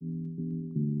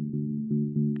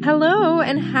Hello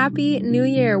and happy new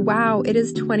year. Wow, it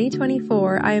is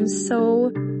 2024. I am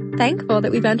so thankful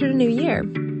that we've entered a new year.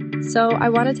 So I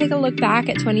want to take a look back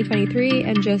at 2023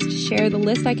 and just share the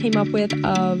list I came up with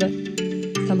of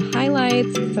some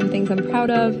highlights, some things I'm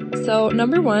proud of. So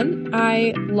number one,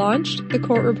 I launched the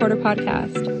Court Reporter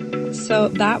podcast.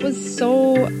 So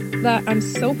I'm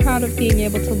so proud of being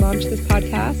able to launch this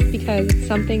podcast because it's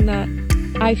something that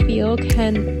I feel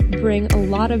can bring a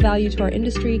lot of value to our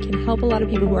industry, can help a lot of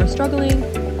people who are struggling.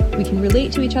 We can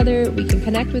relate to each other, we can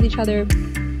connect with each other,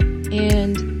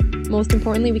 and most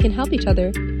importantly, we can help each other.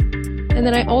 And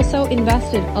then I also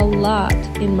invested a lot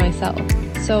in myself.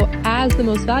 So as the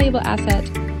most valuable asset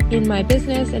in my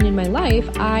business and in my life,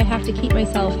 I have to keep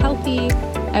myself healthy.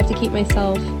 I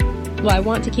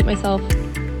want to keep myself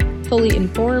fully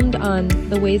informed on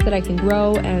the ways that I can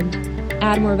grow and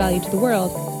add more value to the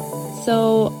world.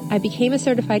 So I became a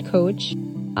certified coach.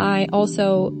 I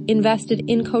also invested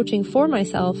in coaching for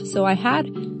myself. So I had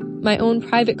my own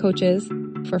private coaches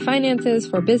for finances,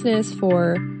 for business,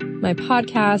 for my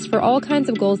podcast, for all kinds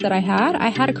of goals that I had. I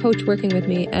had a coach working with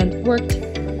me and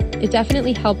it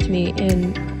definitely helped me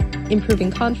in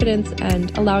improving confidence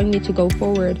and allowing me to go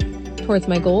forward towards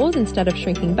my goals instead of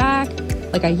shrinking back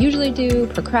like I usually do,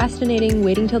 procrastinating,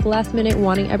 waiting till the last minute,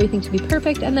 wanting everything to be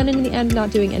perfect, and then in the end,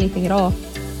 not doing anything at all.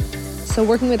 So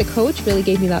working with a coach really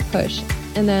gave me that push.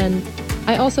 And then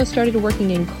I also started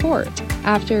working in court.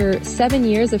 After 7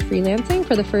 years of freelancing,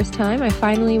 for the first time, I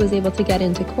finally was able to get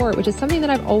into court, which is something that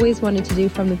I've always wanted to do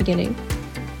from the beginning.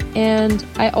 And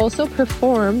I also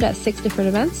performed at 6 different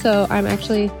events. So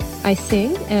I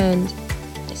sing. And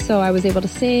so I was able to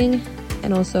sing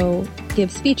and also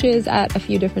give speeches at a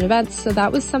few different events. So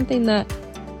that was something that,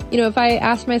 if I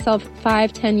asked myself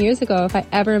 5-10 years ago, if I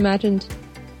ever imagined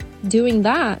doing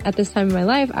that at this time in my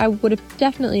life, that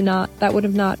would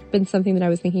have not been something that I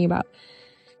was thinking about.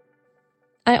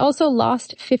 I also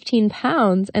lost 15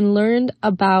 pounds and learned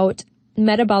about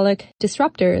metabolic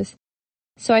disruptors.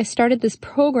 So I started this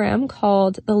program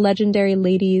called the Legendary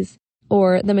Ladies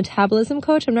or the Metabolism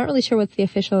Coach. I'm not really sure what's the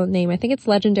official name. I think it's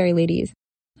Legendary Ladies.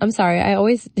 I'm sorry. I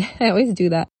always do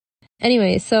that.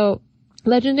 Anyway, so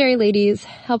Legendary Ladies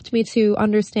helped me to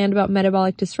understand about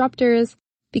metabolic disruptors.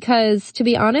 Because to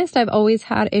be honest, I've always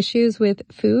had issues with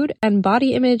food and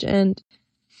body image and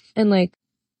like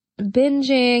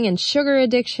binging and sugar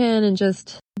addiction and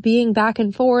just being back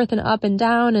and forth and up and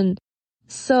down. And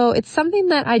so it's something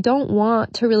that I don't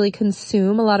want to really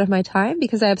consume a lot of my time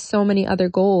because I have so many other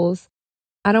goals.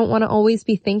 I don't want to always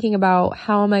be thinking about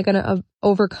how am I going to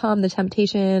overcome the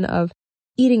temptation of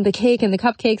eating the cake and the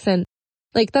cupcakes, and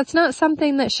that's not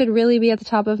something that should really be at the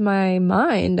top of my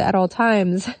mind at all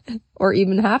times, or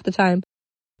even half the time.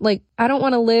 I don't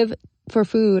want to live for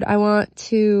food. I want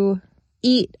to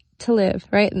eat to live,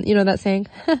 right? You know that saying?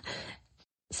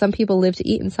 Some people live to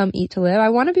eat and some eat to live. I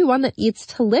want to be one that eats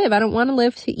to live. I don't want to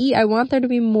live to eat. I want there to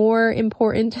be more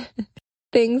important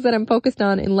things that I'm focused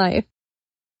on in life.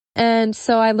 And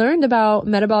so I learned about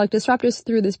metabolic disruptors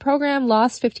through this program,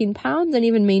 lost 15 pounds, and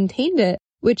even maintained it,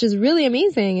 which is really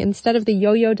amazing. Instead of the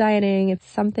yo-yo dieting, it's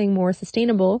something more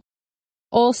sustainable.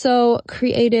 Also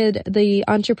created the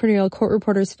Entrepreneurial Court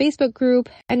Reporters Facebook group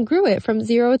and grew it from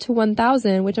 0 to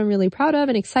 1,000, which I'm really proud of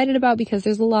and excited about because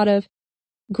there's a lot of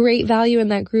great value in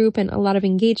that group and a lot of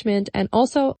engagement. And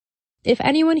also, if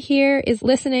anyone here is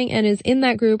listening and is in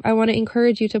that group, I want to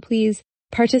encourage you to please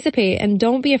participate and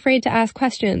don't be afraid to ask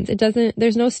questions.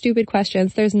 There's no stupid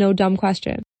questions. There's no dumb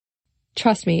question.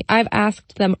 Trust me, I've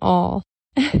asked them all.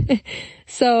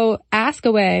 So ask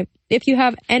away. If you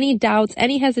have any doubts,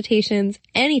 any hesitations,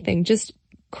 anything, just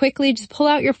pull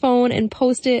out your phone and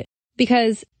post it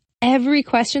because every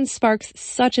question sparks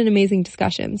such an amazing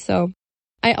discussion. So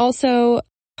I also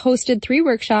hosted 3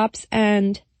 workshops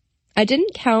and I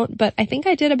didn't count, but I think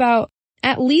I did about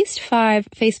at least 5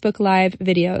 Facebook Live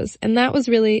videos. And that was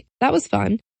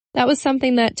fun. That was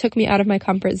something that took me out of my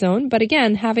comfort zone. But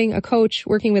again,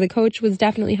 working with a coach was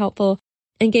definitely helpful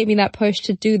and gave me that push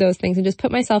to do those things and just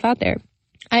put myself out there.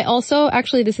 I also,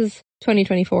 this is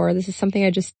 2024. This is something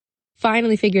I just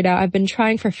finally figured out. I've been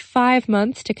trying for 5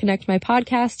 months to connect my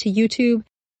podcast to YouTube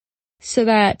so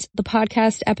that the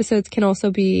podcast episodes can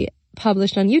also be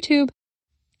published on YouTube.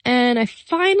 And I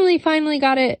finally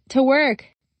got it to work,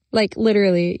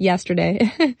 literally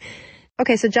yesterday.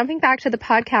 Okay, so jumping back to the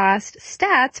podcast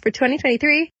stats for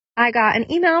 2023, I got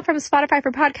an email from Spotify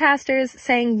for Podcasters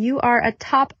saying you are a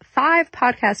top 5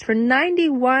 podcast for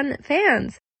 91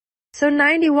 fans. So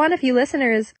 91 of you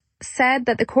listeners said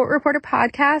that the Court Reporter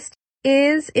podcast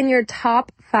is in your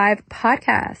top 5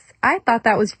 podcasts. I thought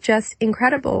that was just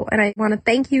incredible. And I want to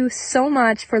thank you so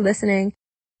much for listening.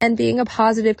 and being a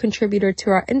positive contributor to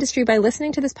our industry by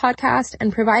listening to this podcast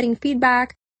and providing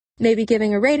feedback, maybe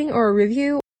giving a rating or a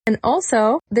review. And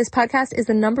also, this podcast is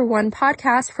the #1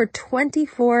 podcast for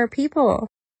 24 people.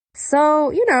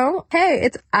 So, hey,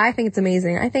 I think it's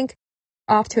amazing. I think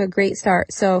off to a great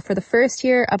start. So for the first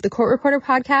year of the Court Reporter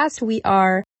podcast, we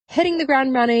are hitting the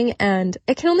ground running, and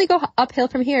it can only go uphill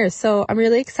from here. So I'm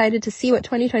really excited to see what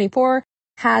 2024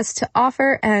 has to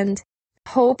offer and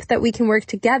hope that we can work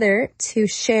together to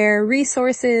share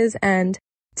resources and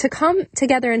to come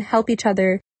together and help each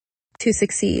other to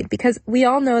succeed, because we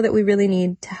all know that we really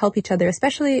need to help each other.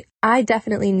 Especially, I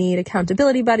definitely need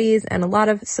accountability buddies and a lot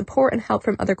of support and help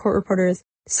from other court reporters.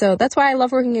 So that's why I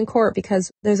love working in court,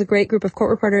 because there's a great group of court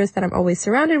reporters that I'm always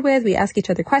surrounded with. We ask each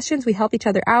other questions. We help each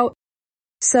other out.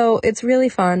 So it's really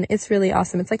fun. It's really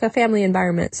awesome. It's like a family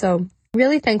environment. So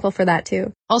really thankful for that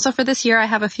too. Also for this year, I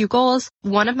have a few goals.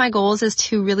 One of my goals is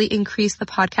to really increase the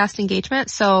podcast engagement.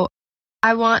 So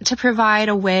I want to provide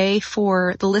a way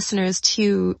for the listeners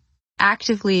to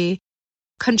actively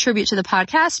contribute to the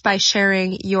podcast by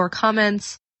sharing your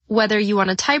comments, whether you want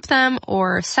to type them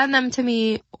or send them to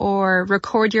me or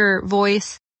record your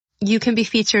voice. You can be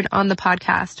featured on the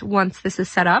podcast once this is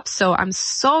set up. So I'm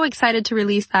so excited to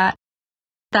release that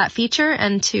feature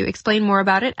and to explain more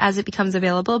about it as it becomes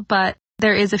available. But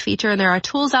there is a feature and there are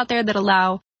tools out there that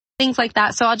allow things like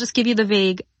that. So I'll just give you the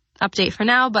vague update for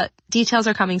now, but details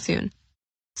are coming soon.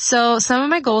 So some of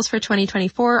my goals for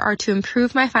 2024 are to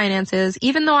improve my finances.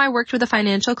 Even though I worked with a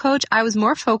financial coach, I was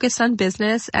more focused on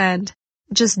business and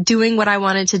just doing what I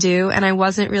wanted to do. And I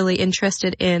wasn't really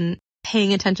interested in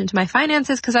paying attention to my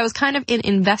finances because I was kind of in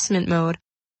investment mode.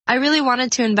 I really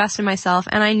wanted to invest in myself,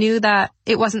 and I knew that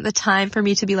it wasn't the time for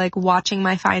me to be like watching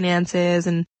my finances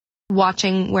and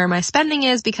watching where my spending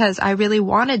is, because I really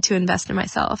wanted to invest in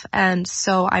myself. And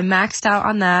so I maxed out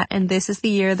on that. And this is the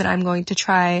year that I'm going to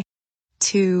try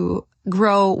to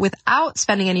grow without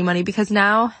spending any money, because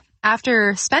now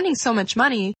after spending so much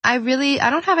money, I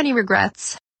don't have any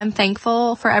regrets. I'm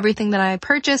thankful for everything that I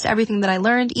purchased, everything that I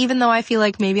learned, even though I feel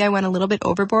like maybe I went a little bit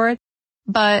overboard.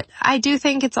 But I do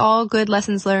think it's all good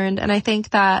lessons learned. And I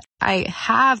think that I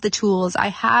have the tools. I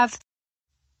have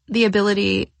the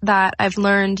ability that I've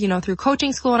learned, through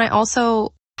coaching school. And I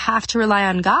also have to rely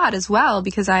on God as well,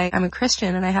 because I'm a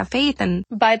Christian and I have faith. And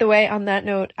by the way, on that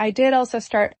note, I did also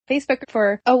start Facebook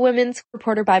for a women's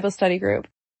reporter Bible study group.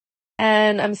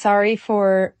 And I'm sorry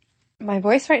for my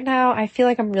voice right now. I feel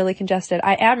like I'm really congested.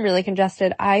 I am really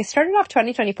congested. I started off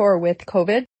 2024 with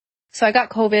COVID. So I got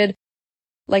COVID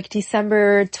like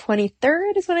December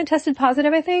 23rd is when I tested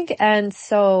positive, I think. And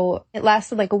so it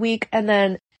lasted like a week. And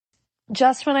then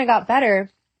just when I got better,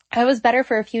 I was better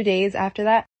for a few days after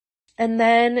that. And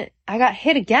then I got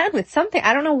hit again with something.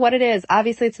 I don't know what it is.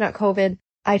 Obviously, it's not COVID.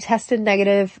 I tested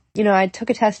negative. I took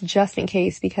a test just in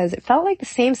case because it felt like the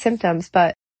same symptoms.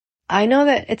 But I know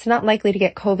that it's not likely to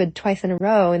get COVID twice in a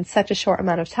row in such a short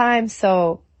amount of time.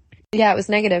 So yeah, it was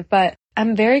negative. But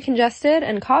I'm very congested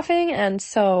and coughing. And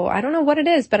so I don't know what it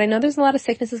is, but I know there's a lot of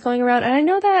sicknesses going around. And I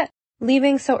know that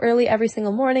leaving so early every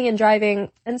single morning and driving,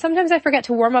 and sometimes I forget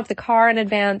to warm up the car in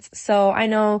advance. So I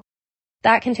know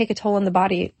that can take a toll on the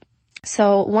body.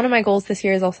 So one of my goals this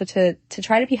year is also to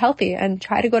try to be healthy and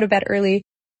try to go to bed early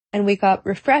and wake up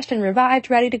refreshed and revived,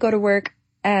 ready to go to work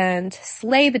and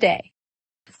slay the day.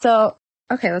 So,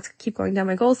 okay, let's keep going down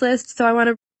my goals list. So I want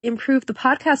to improve the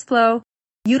podcast flow,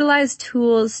 utilize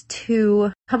tools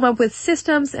to come up with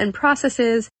systems and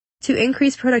processes to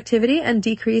increase productivity and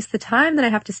decrease the time that I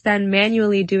have to spend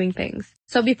manually doing things.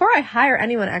 So before I hire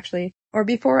anyone actually, or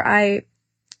before I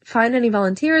find any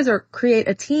volunteers or create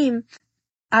a team,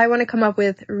 I want to come up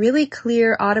with really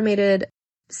clear automated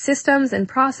systems and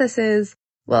processes.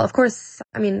 Well, of course,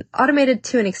 automated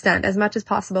to an extent, as much as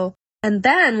possible. And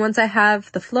then once I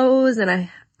have the flows and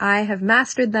I have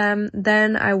mastered them,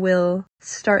 then I will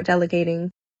start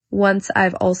delegating once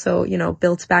I've also,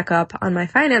 built back up on my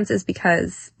finances,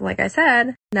 because like I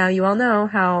said, now you all know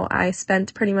how I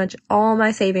spent pretty much all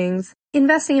my savings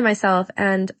investing in myself.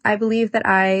 And I believe that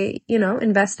I,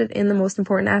 invested in the most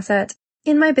important asset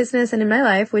in my business and in my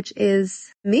life, which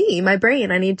is me, my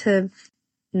brain. I need to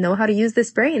know how to use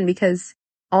this brain, because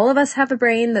all of us have a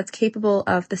brain that's capable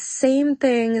of the same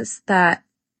things that,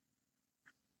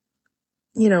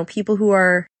 people who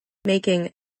are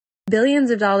making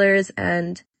billions of dollars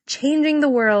and changing the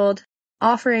world,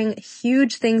 offering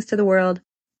huge things to the world.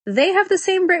 They have the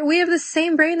same brain. We have the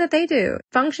same brain that they do. It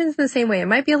functions in the same way. It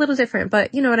might be a little different,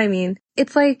 but you know what I mean?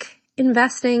 It's like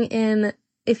investing in,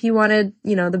 if you wanted,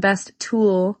 the best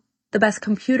tool, the best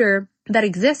computer that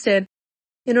existed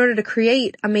in order to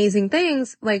create amazing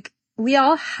things, like we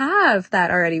all have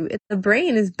that already. The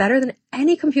brain is better than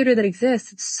any computer that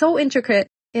exists. It's so intricate.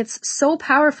 It's so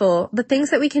powerful. The things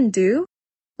that we can do,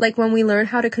 like when we learn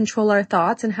how to control our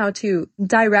thoughts and how to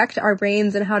direct our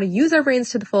brains and how to use our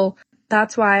brains to the full,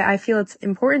 that's why I feel it's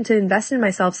important to invest in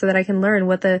myself so that I can learn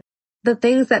what the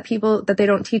things that they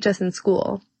don't teach us in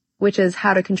school, which is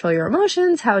how to control your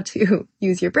emotions, how to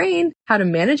use your brain, how to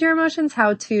manage your emotions,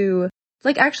 how to,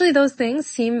 like, actually those things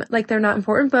seem like they're not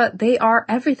important, but they are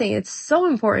everything. It's so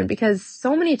important because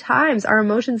so many times our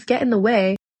emotions get in the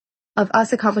way of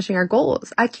us accomplishing our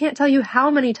goals. I can't tell you how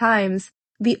many times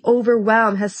the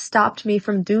overwhelm has stopped me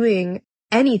from doing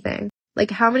anything.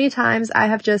 Like how many times I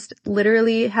have just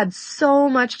literally had so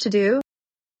much to do,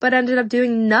 but ended up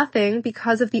doing nothing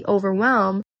because of the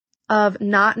overwhelm of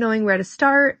not knowing where to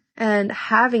start and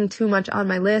having too much on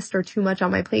my list or too much on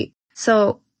my plate.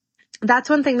 So that's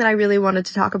one thing that I really wanted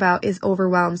to talk about is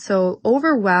overwhelm. So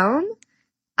overwhelm,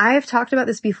 I have talked about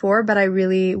this before, but I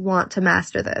really want to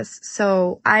master this.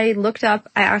 So I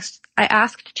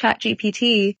asked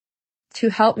ChatGPT to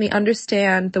help me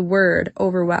understand the word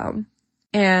overwhelm.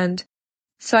 And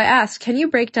so I asked, can you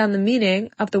break down the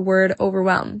meaning of the word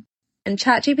overwhelm? And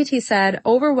ChatGPT said,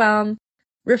 overwhelm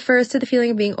refers to the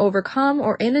feeling of being overcome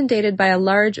or inundated by a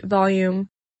large volume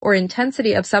or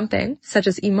intensity of something, such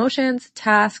as emotions,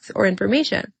 tasks, or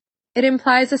information. It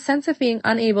implies a sense of being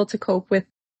unable to cope with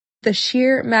the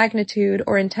sheer magnitude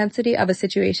or intensity of a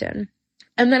situation.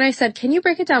 And then I said, can you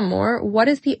break it down more? What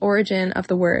is the origin of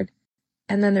the word?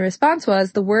 And then the response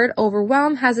was, the word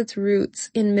overwhelm has its roots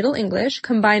in Middle English,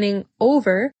 combining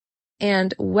over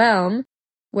and whelm,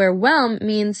 where whelm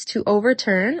means to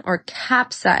overturn or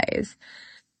capsize.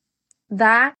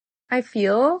 That, I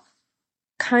feel,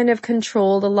 kind of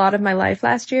controlled a lot of my life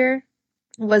last year,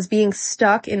 was being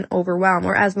stuck in overwhelm,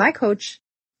 or as my coach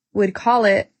would call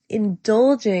it,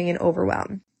 indulging in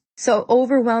overwhelm. So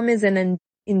overwhelm is an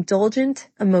indulgent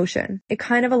emotion. It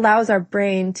kind of allows our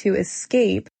brain to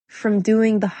escape from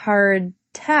doing the hard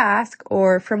task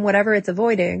or from whatever it's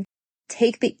avoiding,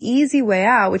 take the easy way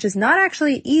out, which is not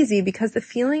actually easy because the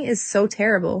feeling is so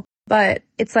terrible. But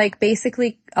it's like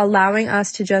basically allowing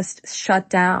us to just shut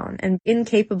down and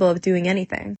incapable of doing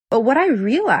anything. But what I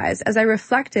realized as I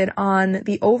reflected on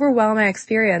the overwhelm I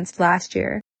experienced last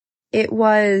year, it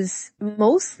was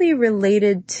mostly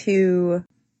related to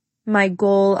my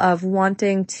goal of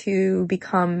wanting to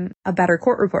become a better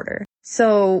court reporter.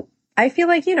 So I feel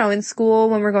like, in school,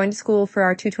 when we're going to school for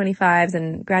our 225s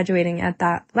and graduating at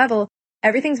that level,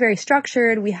 everything's very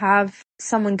structured. We have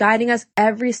someone guiding us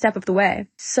every step of the way.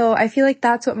 So I feel like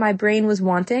that's what my brain was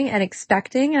wanting and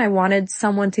expecting. And I wanted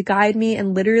someone to guide me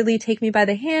and literally take me by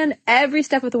the hand every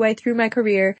step of the way through my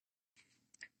career,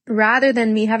 rather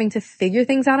than me having to figure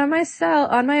things out on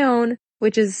my own,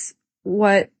 which is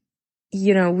what,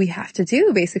 we have to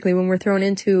do basically when we're thrown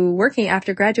into working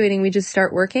after graduating. We just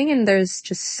start working and there's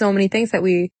just so many things that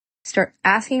we start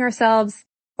asking ourselves,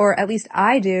 or at least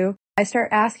I do. I start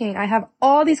asking, I have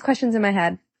all these questions in my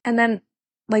head, and then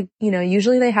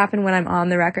usually they happen when I'm on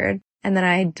the record, and then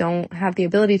I don't have the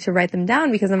ability to write them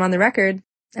down because I'm on the record,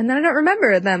 and then I don't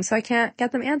remember them, so I can't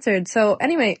get them answered. So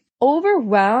anyway,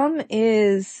 overwhelm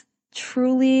is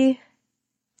truly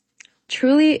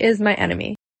is my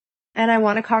enemy. And I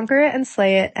want to conquer it and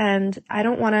slay it, and I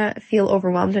don't want to feel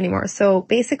overwhelmed anymore. So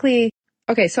basically,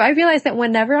 so I realized that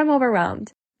whenever I'm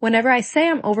overwhelmed, whenever I say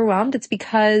I'm overwhelmed, it's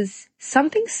because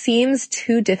something seems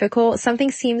too difficult,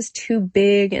 something seems too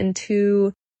big and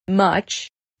too much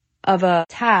of a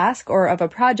task or of a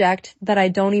project that I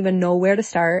don't even know where to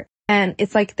start. And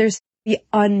it's like there's the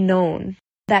unknown.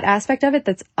 That aspect of it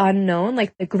that's unknown,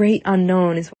 like the great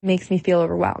unknown, is what makes me feel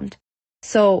overwhelmed.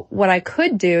 So what I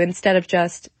could do, instead of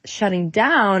just shutting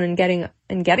down and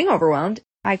getting overwhelmed,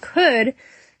 I could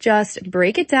just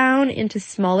break it down into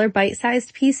smaller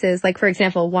bite-sized pieces. Like, for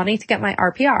example, wanting to get my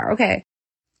RPR. Okay.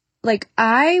 Like,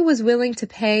 I was willing to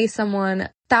pay someone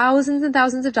thousands and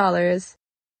thousands of dollars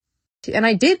and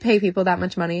I did pay people that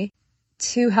much money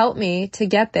to help me to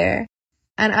get there.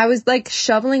 And I was like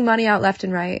shoveling money out left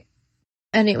and right.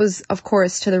 And it was, of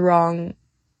course,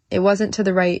 it wasn't to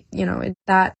the right,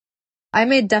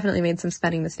 I definitely made some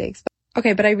spending mistakes.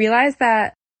 But I realized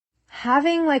that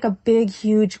having like a big,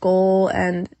 huge goal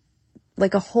and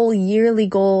like a whole yearly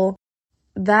goal,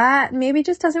 that maybe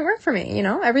just doesn't work for me.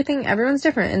 Everyone's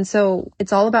different. And so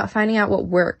it's all about finding out what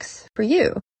works for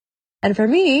you. And for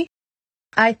me,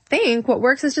 I think what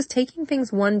works is just taking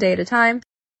things one day at a time,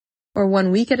 or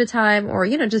 1 week at a time, or,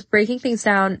 just breaking things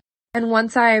down. And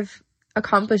once I've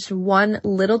accomplished one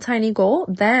little tiny goal,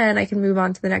 then I can move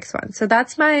on to the next one. So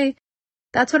that's what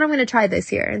I'm going to try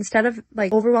this year. Instead of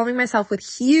like overwhelming myself with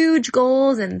huge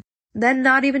goals and then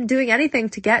not even doing anything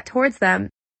to get towards them.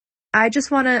 I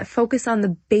just want to focus on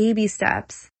the baby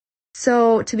steps.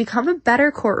 So to become a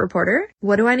better court reporter,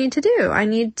 what do I need to do? I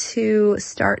need to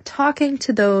start talking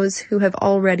to those who have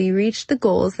already reached the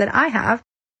goals that I have.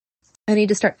 I need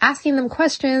to start asking them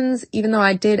questions, even though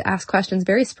I did ask questions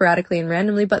very sporadically and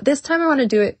randomly, but this time I want to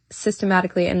do it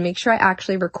systematically and make sure I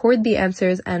actually record the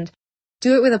answers and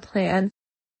do it with a plan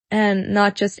and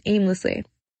not just aimlessly.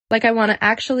 Like, I want to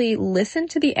actually listen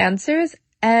to the answers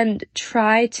and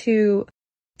try to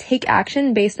take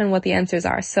action based on what the answers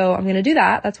are. So I'm going to do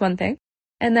that. That's one thing.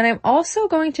 And then I'm also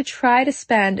going to try to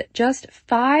spend just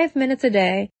 5 minutes a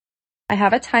day. I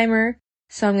have a timer,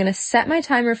 so I'm going to set my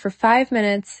timer for 5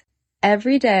 minutes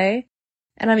every day.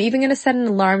 And I'm even going to set an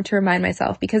alarm to remind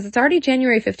myself, because it's already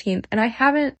January 15th and I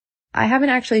haven't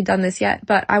actually done this yet,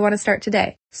 but I want to start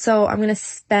today. So I'm going to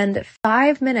spend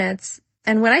 5 minutes.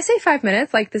 And when I say 5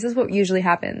 minutes, like, this is what usually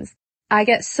happens. I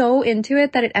get so into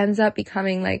it that it ends up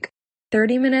becoming like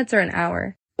 30 minutes or an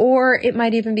hour, or it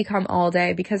might even become all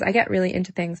day because I get really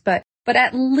into things, but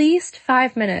at least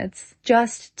 5 minutes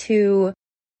just to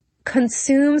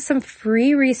consume some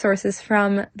free resources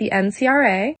from the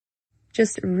NCRA,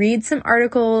 just read some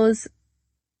articles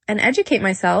and educate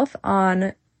myself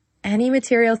on any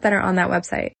materials that are on that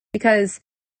website. Because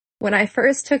when I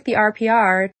first took the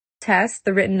RPR test,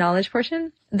 the written knowledge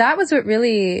portion, that was what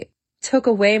really took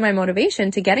away my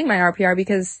motivation to getting my RPR,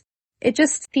 because it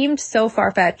just seemed so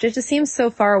far-fetched. It just seems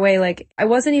so far away. Like, I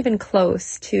wasn't even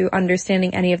close to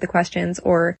understanding any of the questions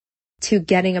or to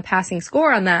getting a passing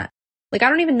score on that. Like, I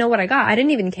don't even know what I got. I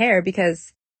didn't even care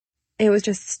because it was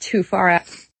just too far out.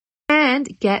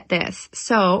 And get this.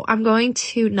 So I'm going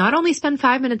to not only spend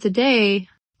 5 minutes a day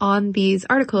on these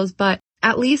articles, but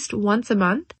at least once a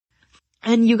month.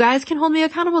 And you guys can hold me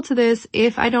accountable to this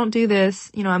if I don't do this.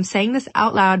 You know, I'm saying this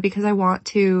out loud because I want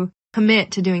to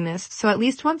commit to doing this. So at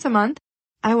least once a month,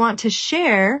 I want to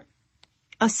share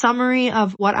a summary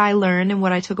of what I learned and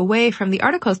what I took away from the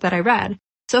articles that I read.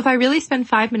 So if I really spend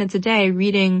 5 minutes a day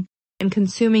reading and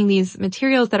consuming these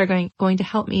materials that are going to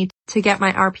help me to get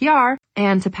my RPR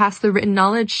and to pass the written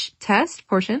knowledge test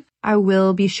portion, I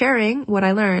will be sharing what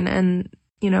I learn and,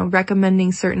 you know,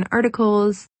 recommending certain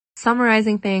articles,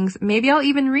 summarizing things. Maybe I'll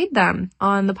even read them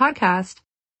on the podcast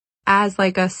as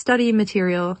like a study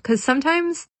material, because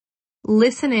sometimes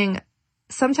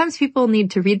people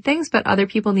need to read things, but other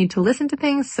people need to listen to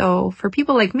things. So for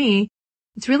people like me,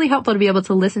 it's really helpful to be able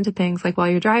to listen to things like while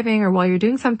you're driving or while you're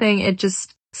doing something. It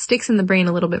just sticks in the brain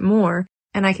a little bit more,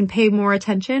 and I can pay more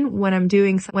attention when I'm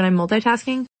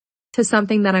multitasking to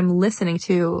something that I'm listening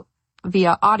to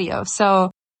via audio.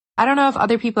 So I don't know if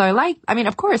other people are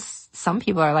of course, some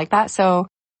people are like that. So,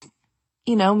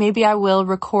 you know, maybe I will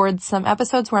record some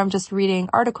episodes where I'm just reading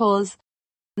articles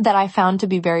that I found to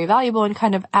be very valuable and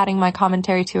kind of adding my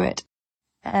commentary to it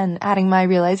and adding my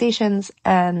realizations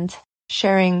and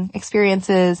sharing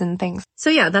experiences and things. So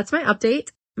yeah, that's my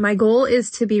update. My goal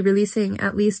is to be releasing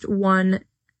at least one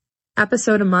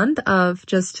episode a month of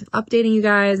just updating you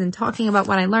guys and talking about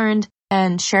what I learned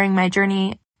and sharing my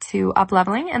journey to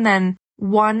up-leveling, and then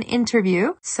one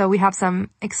interview. So we have some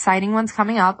exciting ones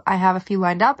coming up. I have a few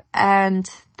lined up, and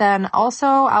then also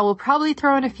I will probably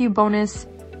throw in a few bonus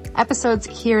episodes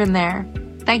here and there.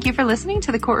 Thank you for listening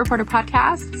to the Court Reporter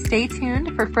podcast. Stay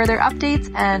tuned for further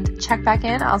updates and check back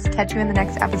in. I'll catch you in the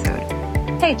next episode.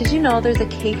 Hey, did you know there's a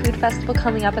K-Food festival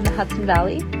coming up in the Hudson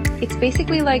Valley? It's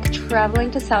basically like traveling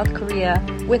to South Korea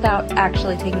without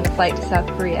actually taking a flight to South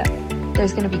Korea.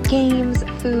 There's going to be games,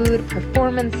 food,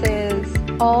 performances,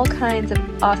 all kinds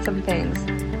of awesome things.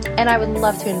 And I would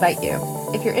love to invite you.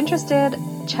 If you're interested,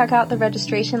 check out the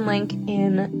registration link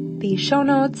in the show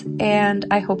notes, and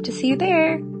I hope to see you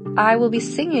there. I will be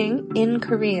singing in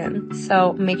Korean,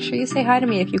 so make sure you say hi to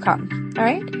me if you come. All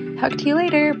right? Talk to you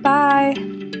later. Bye.